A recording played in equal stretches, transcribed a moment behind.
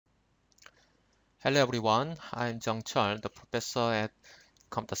Hello everyone, I'm Jung Chul, the professor at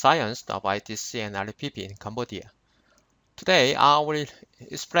Computer Science of ITC and RPP in Cambodia. Today I will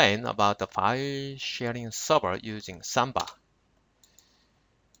explain about the file sharing server using Samba.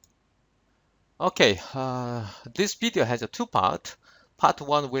 Okay, this video has a two part. Part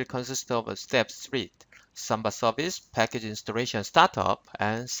 1 will consist of step 3, Samba service, package installation startup,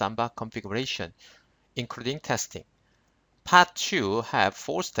 and Samba configuration, including testing. Part 2 have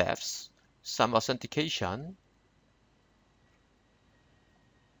 4 steps, Samba authentication,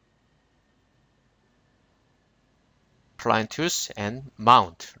 client tools, and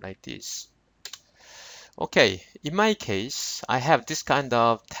mount like this. Okay, in my case, I have this kind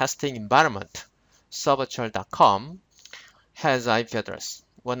of testing environment. Serverchal.com has IP address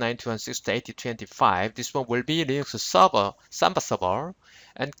 192.168.80.25. This one will be Linux server, Samba server,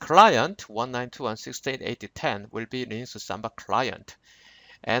 and client 192.168.80.10 will be Linux Samba client.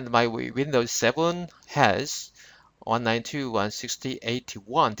 And my Windows 7 has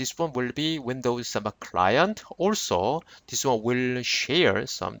 192.168.81. This one will be Windows Samba client. Also, this one will share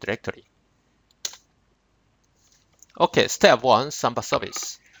some directory. Okay, step 1, Samba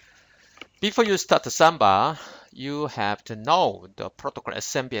service. Before you start Samba, you have to know the protocol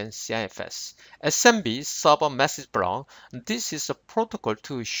SMB and CIFS. SMB, server message block. This is a protocol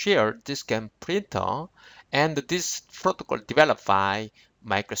to share disk and printer, and this protocol developed by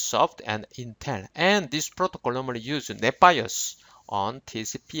Microsoft and Intel. And this protocol normally uses NetBIOS on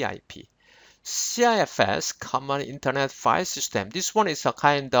TCP/IP. CIFS, Common Internet File System. This one is a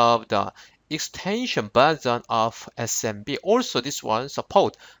kind of the extension version of SMB. Also, this one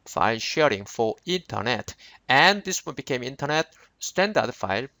support file sharing for Internet, and this one became Internet Standard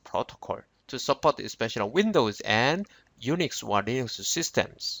File Protocol to support especially Windows and Unix or Linux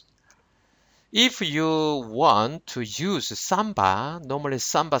systems. If you want to use Samba, normally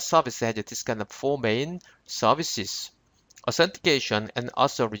Samba service has this kind of 4 main services: authentication and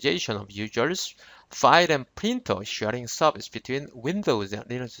authorization of users, file and printer sharing service between Windows and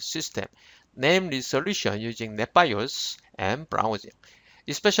Linux system, name resolution using NetBIOS, and browsing.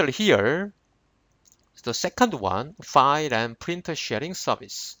 Especially here, the second one, file and printer sharing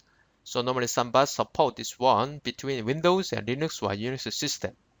service. So normally Samba support this one between Windows and Linux or Unix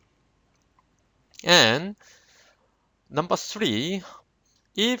system. And number 3,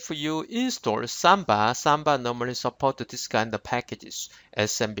 if you install Samba, Samba normally supports this kind of packages,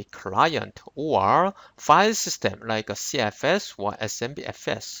 SMB client or file system like a CFS or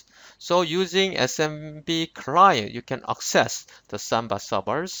SMBFS. So using SMB client, you can access the Samba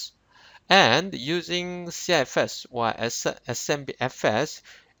servers, and using CFS or SMBFS,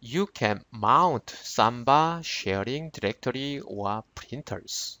 you can mount Samba sharing directory or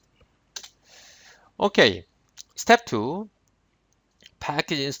printers. Okay, step 2.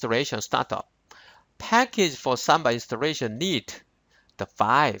 Package installation startup. Package for Samba installation need the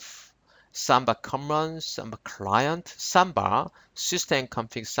 5: Samba common, Samba client, Samba, system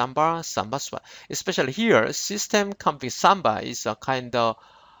config Samba, Samba swat. Especially here, system config Samba is a kind of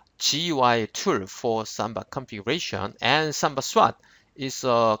GUI tool for Samba configuration, and Samba swat is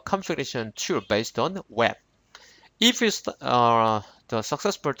a configuration tool based on web. If you the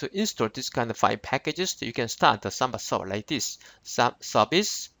successful to install this kind of 5 packages, you can start the Samba server like this: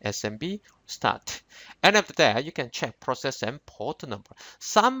 service SMB start. And after that, you can check process and port number.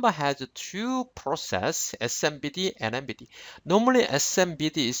 Samba has 2 process, SMBD and NBD. Normally,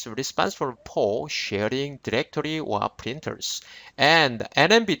 SMBD is responsible for sharing directory or printers, and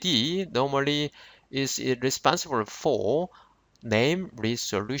NBD normally is responsible for name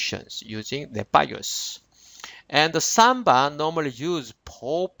resolutions using NetBIOS. And the Samba normally use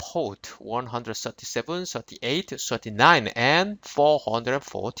port 137, 38, 39, and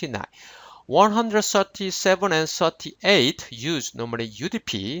 449. 137 and 38 use normally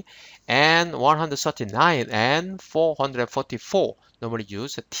UDP, and 139 and 444 normally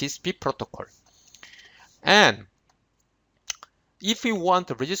use TCP protocol. And if you want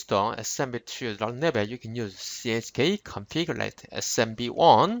to register SMB to level, you can use chk config like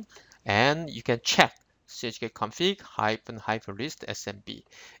SMB1, and you can check chk config -- list SMB.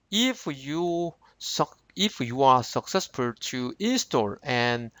 If you are successful to install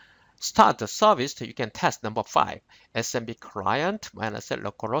and start the service, you can test number 5, SMB client -n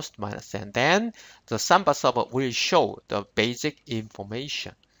localhost -n. Then the Samba server will show the basic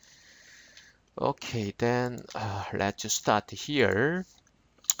information. Okay, then let's start here.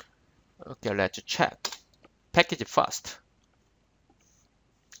 Okay, let's check package first.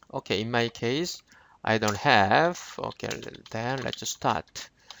 Okay, in my case, I don't have. Okay, then let's start.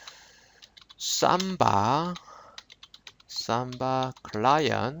 Samba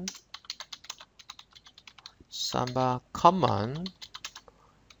client Samba common,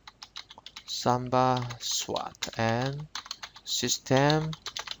 Samba SWAT, and system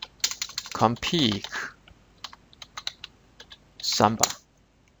config Samba.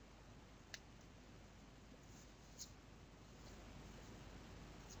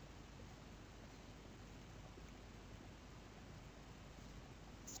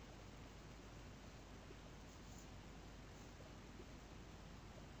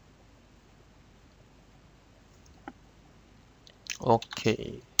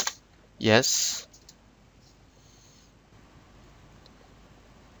 Okay, yes.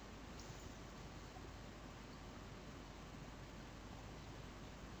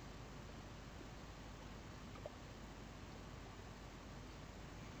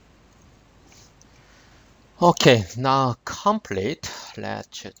 Okay, now complete.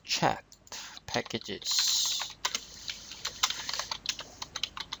 Let's check packages.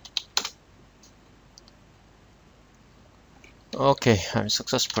 Okay, I'm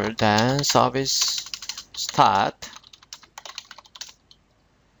successful. Then service start.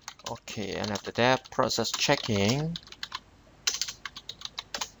 Okay, and after that, process checking.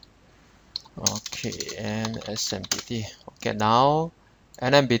 Okay, and SMBD. Okay, now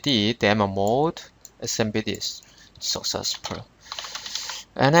NMBD demo mode. SMBD is successful.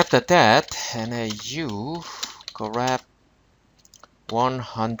 And after that, NAU grab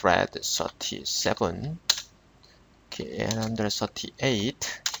 137. Okay, and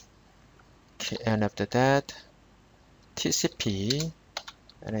 138. Okay, and after that, TCP,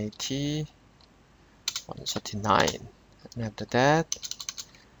 NAT 139. And after that,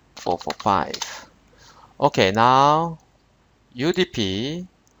 445. Okay, now UDP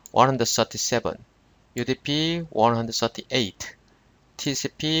 137, UDP 138,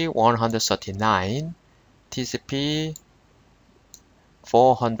 TCP 139, TCP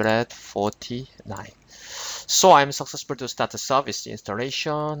 449. So I'm successful to start the service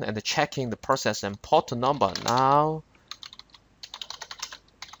installation and checking the process and port number now.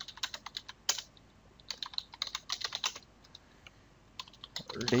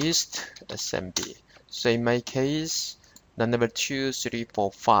 List SMB. So in my case, the number 2, 3,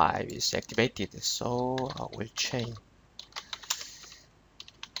 4, 5 is activated. So I will change.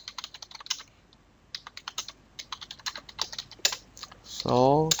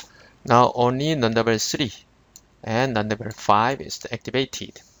 So now only the number 3 and the number 5 is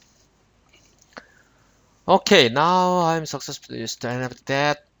activated. Okay, now I'm successfully started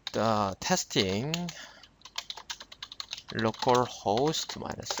that testing localhost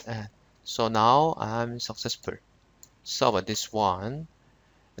 -n. So now I'm successful. Server this one,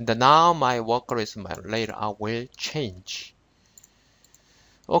 and now my worker is my later I will change.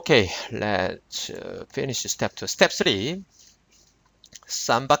 Okay, let's finish step 2. Step 3,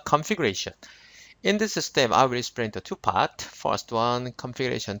 Samba configuration. In this step, I will explain the two parts. First one,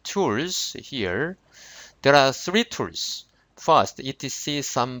 configuration tools. Here, there are 3 tools. First, etc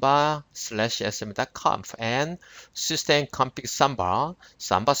samba/sm.conf and system config Samba,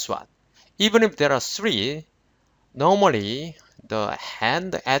 Samba SWAT. Even if there are 3, normally the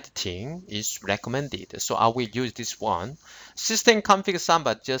hand editing is recommended. So I will use this one. System config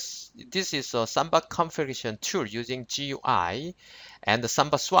Samba, this is a Samba configuration tool using GUI, and the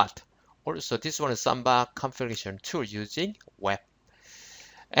Samba SWAT. Also, this one is Samba configuration tool using web.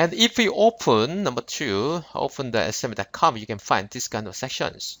 And if we open number 2, open the sm.com, you can find this kind of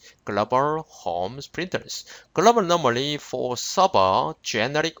sections: global, homes, printers. Global normally for server,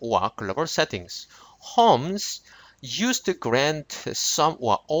 generic or global settings. Homes used to grant some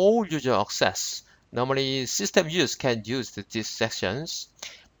or all user access. Normally, system use can use these sections.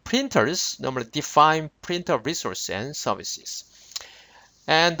 Printers normally define printer resource and services.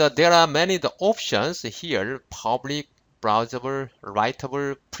 And there are many options here: public, browsable,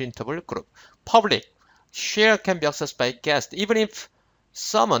 writable, printable, group. Public, share can be accessed by guests. Even if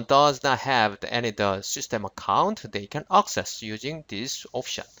someone does not have any system account, they can access using this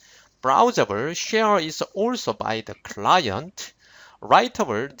option. Browsable, share is also by the client.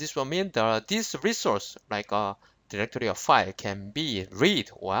 Writable, this will mean that this resource, like a directory or file, can be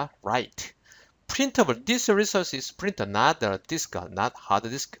read or write. Printable, this resource is printed, not the disk, not hard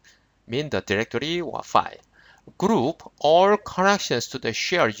disk, mean the directory or file. Group, all connections to the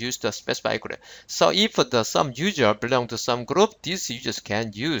share use the specified group. So if some user belong to some group, these users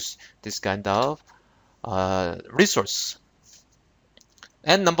can use this kind of resource.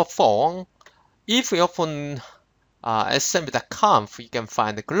 And number 4, if we open sm.conf, you can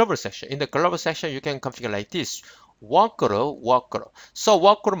find the global section. In the global section, you can configure like this: workgroup, workgroup. So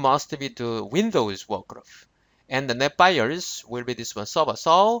workgroup must be the Windows workgroup. and the net buyers will be this one server.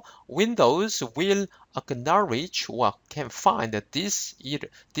 So Windows will acknowledge or can find this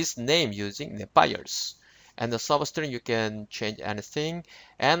name using net buyers. And the server string, you can change anything.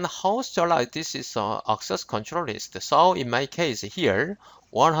 And host allow, this is access control list. So in my case here,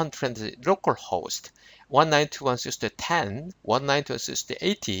 100 localhost, 192.168.10,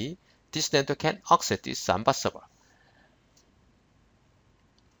 192.168.80, this network can access this Samba server.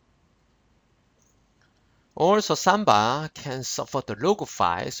 Also, Samba can support the log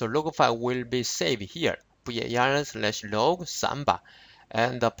file, so log file will be saved here, var/log Samba,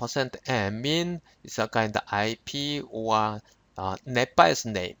 and the %m mean is a kind of IP or NetBIOS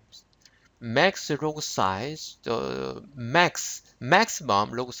name. Max log size, the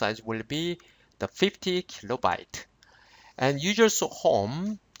maximum log size will be the 50 kilobyte. And user's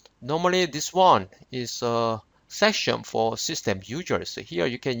home, normally this one is a section for system users. So here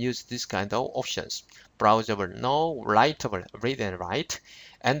you can use this kind of options. Browsable, no, writable, read and write.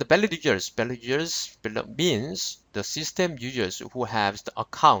 And the valid users means the system users who have the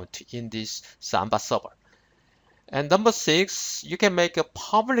account in this Samba server. And number 6, you can make a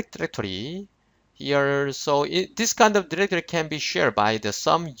public directory here. So this kind of directory can be shared by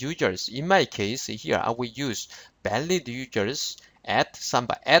some users. In my case here, I will use valid users at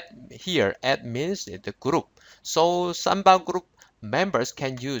Samba. Here, at means the group. So Samba group members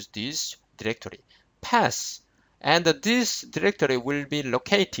can use this directory. Pass, and this directory will be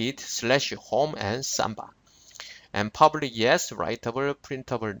located /home and Samba. And public, yes, writable,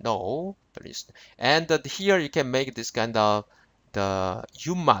 printable, no. And here you can make this kind of the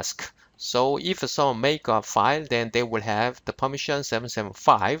umask. So if someone make a file, then they will have the permission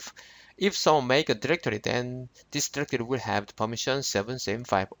 775. If someone make a directory, then this directory will have the permission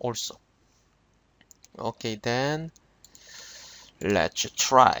 775 also. Okay, then let's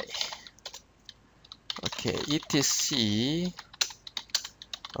try. Okay, etc.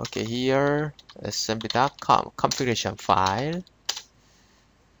 Okay, here assembly.com configuration file.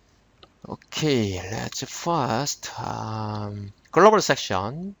 Okay, let's first global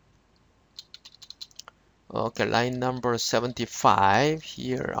section. Okay, line number 75.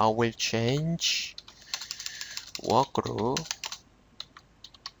 Here I will change workgroup.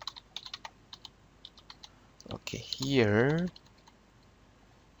 Okay, here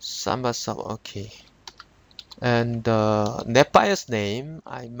Samba sub. Okay, and NetBIOS name,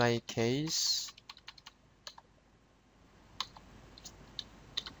 in my case,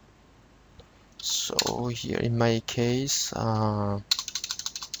 so here in my case,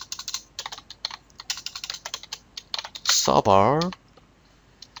 server,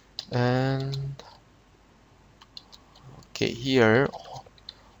 and okay, here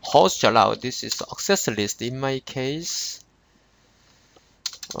host allow, this is access list in my case.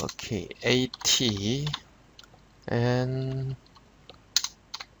 Okay, 80 and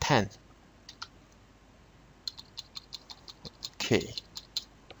 10. Okay,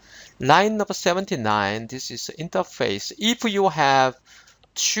 line number 79, this is interface. If you have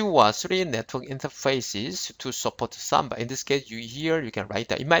 2 or 3 network interfaces to support Samba, in this case you can write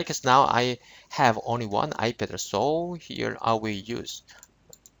that. In my case now I have only one iPad, so here I will use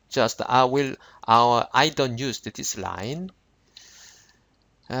just I don't use this line.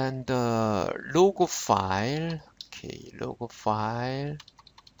 And logo file. Okay, logo file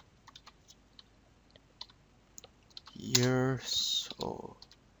here. So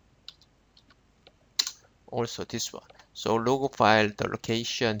also this one. So logo file, the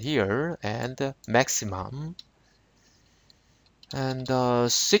location here, and maximum. And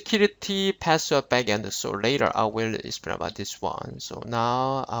security password backend. So later I will explain about this one. So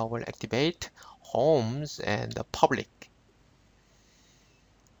now I will activate homes and public.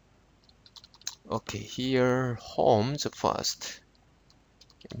 Okay, here homes first.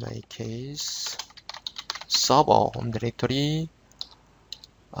 In my case, server home directory,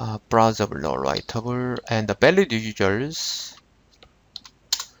 browsable, writable, and the valid users.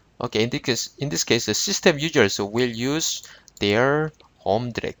 Okay, in this case, the system users will use their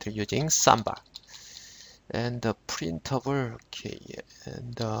home directory using Samba. And the printable, okay,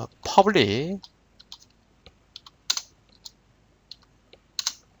 and the public.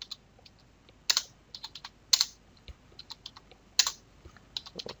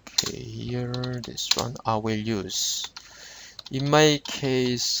 Okay, here this one I will use. In my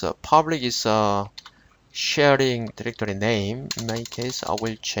case, public is a sharing directory name. In my case, I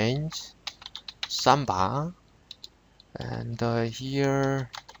will change Samba, and here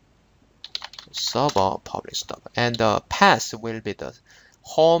server public stuff, and the path will be the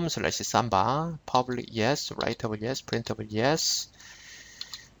home /Samba. Public, yes. Writable, yes. Printable, yes.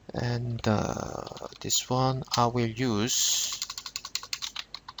 And this one I will use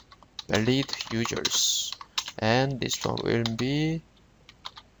valid users, and this one will be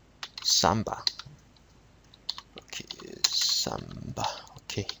Samba. Okay, Samba.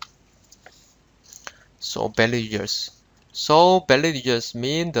 Okay. So valid users. So valid users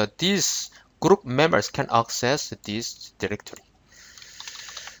mean that these group members can access this directory.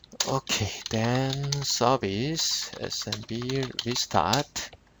 Okay, then service SMB restart.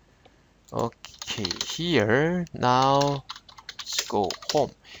 Okay, here now let's go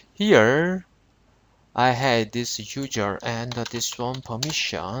home. Here I had this user and this one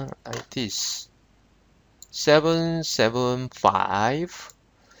permission like this 775.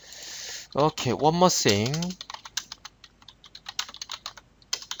 Okay, one more thing.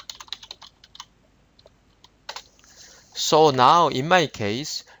 So now in my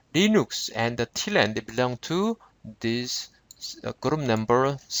case, Linux and Tiland belong to this group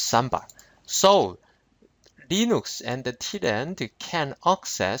number Samba. So Linux and Tiland can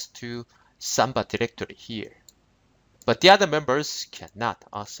access to Samba directory here, but the other members cannot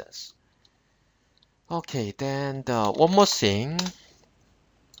access. Okay, then one more thing.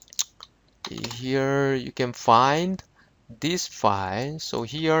 Here you can find this file. So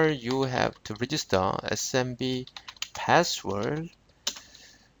here you have to register SMB password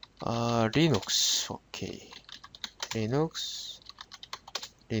Linux. Okay, Linux.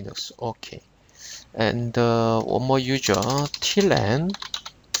 Okay, and one more user Tiland.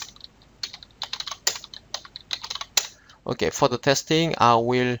 Okay, for the testing I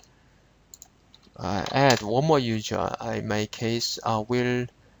will add one more user. In my case I will,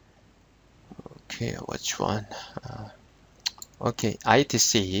 okay, which one? Okay,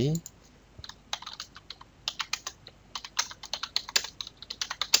 ITC.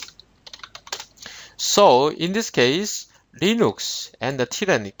 So in this case, Linux and the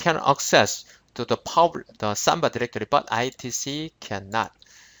Tiland can access to the Samba directory, but ITC cannot.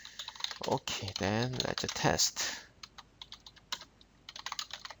 Okay, then let's test.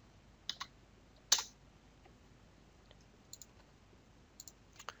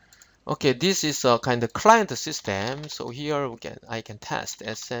 Okay, this is a kind of client system. So here I can test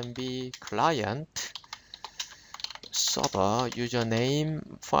SMB client server username.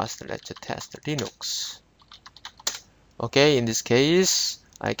 First, let's test Linux. Okay, in this case,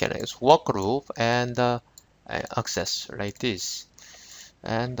 I can use workgroup and access like this.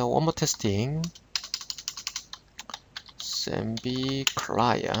 And one more testing. SMB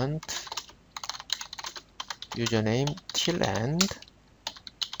client username Tiland.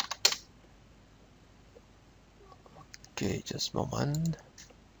 Okay, just a moment.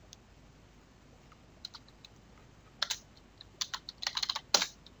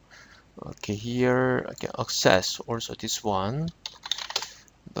 Okay, here I can access also this one,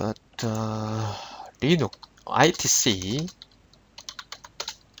 but Linux ITC.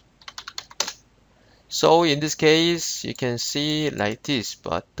 So in this case, you can see like this,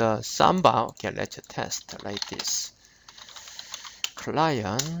 but Samba, okay, let's test like this.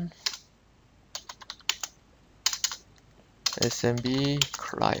 Client SMB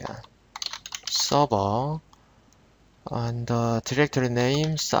client server and directory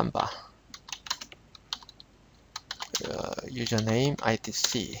name Samba, username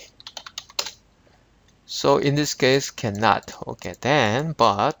ITC. So in this case cannot. Okay, then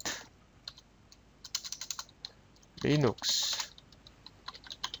but Linux.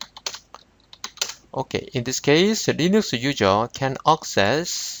 Okay, in this case Linux user can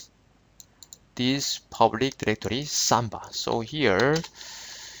access this public directory Samba. So here,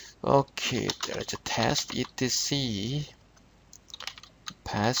 okay, there's a test etc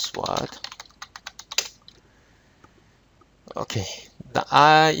password. Okay,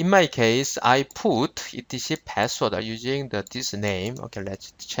 in my case I put etc password using this name. Okay,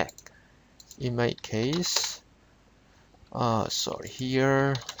 let's check. In my case, sorry,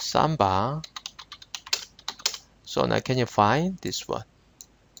 here Samba. So now can you find this one?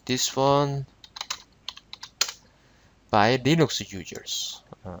 This one by Linux users.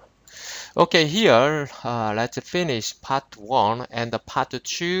 Okay, here let's finish part 1 and the part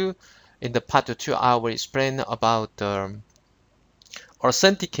 2. In the part 2, I will explain about the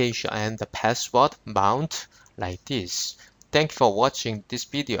authentication and the password mount like this. Thank you for watching this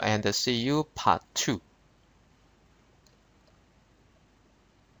video and see you part 2.